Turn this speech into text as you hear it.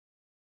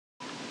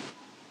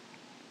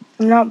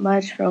I'm not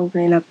much for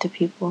opening up to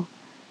people.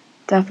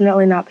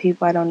 Definitely not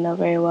people I don't know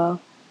very well.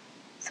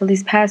 So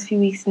these past few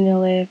weeks in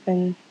LA have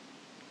been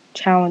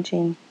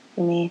challenging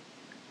for me.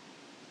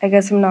 I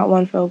guess I'm not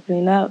one for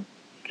opening up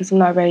because I'm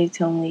not ready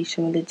to unleash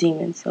some of the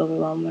demons that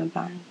overwhelm my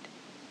mind.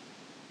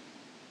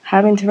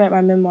 Having to write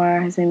my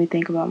memoir has made me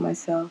think about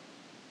myself,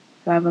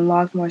 and I've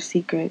unlocked more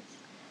secrets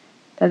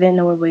that I didn't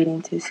know were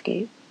waiting to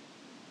escape.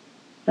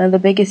 One of the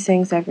biggest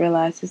things I've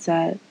realized is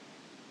that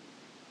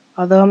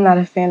although I'm not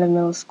a fan of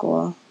middle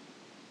school,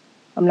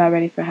 I'm not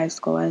ready for high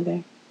school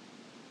either.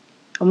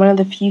 I'm one of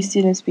the few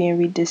students being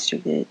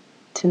redistricted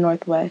to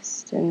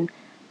Northwest, and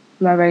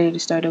I'm not ready to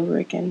start over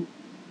again.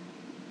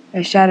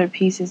 I shattered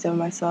pieces of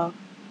myself,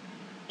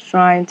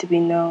 trying to be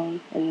known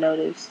and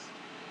noticed.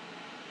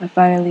 I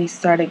finally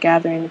started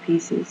gathering the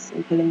pieces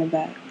and putting them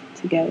back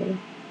together.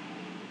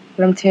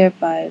 But I'm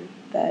terrified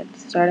that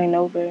starting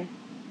over,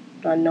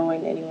 not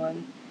knowing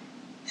anyone,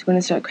 is going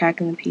to start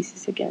cracking the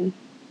pieces again.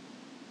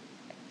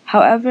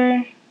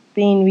 However,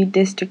 being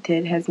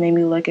redistricted has made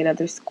me look at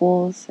other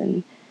schools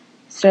and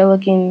start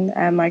looking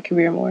at my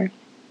career more.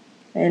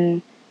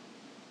 And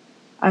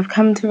I've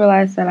come to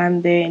realize that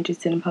I'm very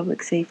interested in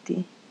public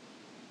safety.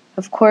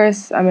 Of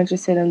course, I'm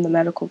interested in the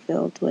medical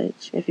field,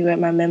 which, if you read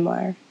my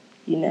memoir,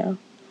 you know.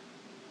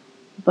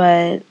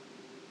 But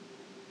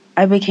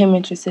I became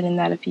interested in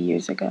that a few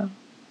years ago.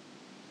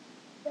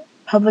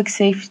 Public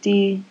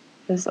safety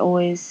has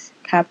always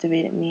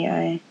captivated me.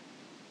 I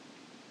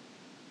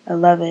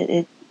love it.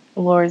 It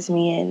lures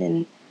me in,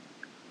 and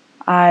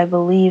I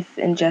believe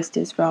in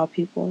justice for all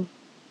people,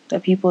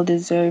 that people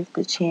deserve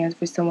the chance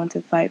for someone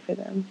to fight for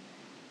them,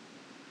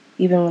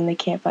 even when they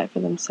can't fight for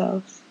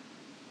themselves.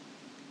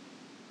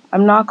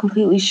 I'm not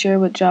completely sure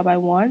what job I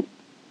want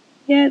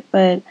yet,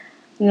 but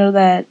I know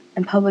that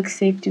in public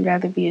safety, I'd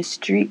rather be a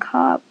street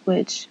cop,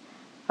 which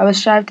I would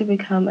strive to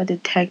become a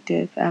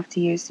detective after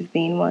years of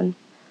being one,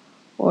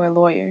 or a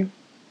lawyer.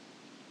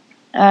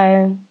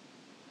 I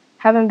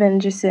haven't been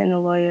interested in a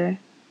lawyer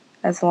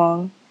as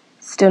long.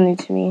 Still new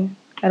to me.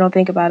 I don't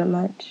think about it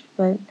much,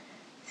 but it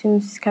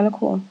seems kind of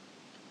cool.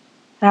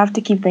 I have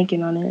to keep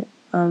thinking on it,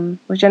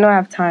 which I know I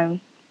have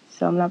time,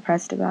 so I'm not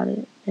pressed about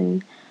it.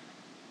 And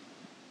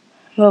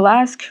the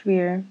last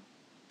career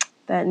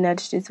that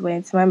nudged its way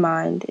into my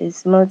mind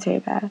is the military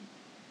path.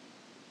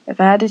 If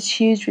I had to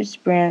choose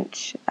which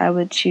branch, I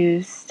would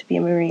choose to be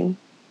a Marine.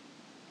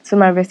 It's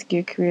one of my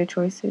riskier career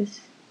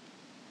choices.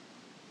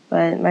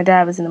 But my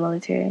dad was in the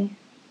military,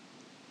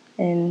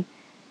 and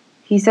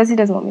he says he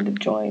doesn't want me to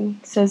join.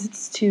 He says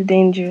it's too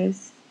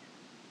dangerous.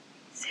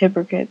 It's a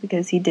hypocrite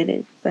because he did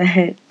it,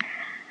 but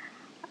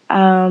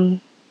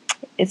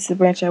it's the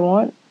branch I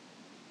want,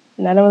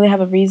 and I don't really have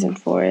a reason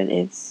for it.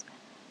 It's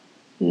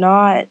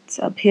not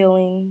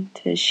appealing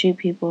to shoot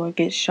people or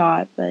get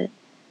shot, but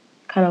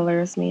kind of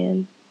lures me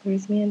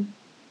in.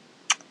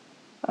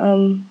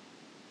 Um,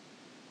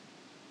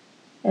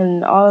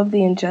 and all of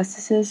the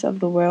injustices of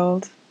the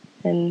world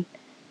and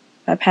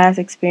my past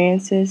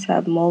experiences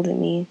have molded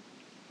me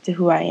to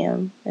who I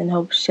am and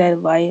help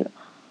shed light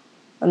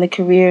on the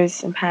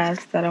careers and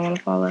paths that I want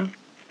to follow.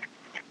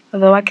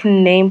 Although I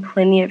can name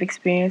plenty of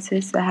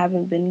experiences that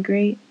haven't been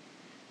great,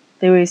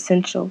 they were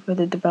essential for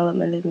the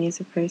development of me as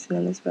a person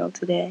in this world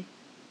today.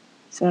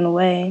 So in a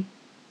way,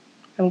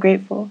 I'm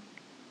grateful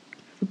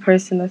for the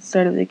person that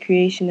started the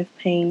creation of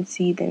pain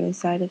seething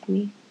inside of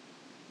me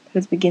that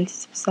has begun to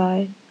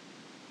subside.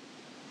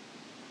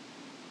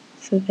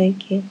 So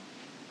thank you.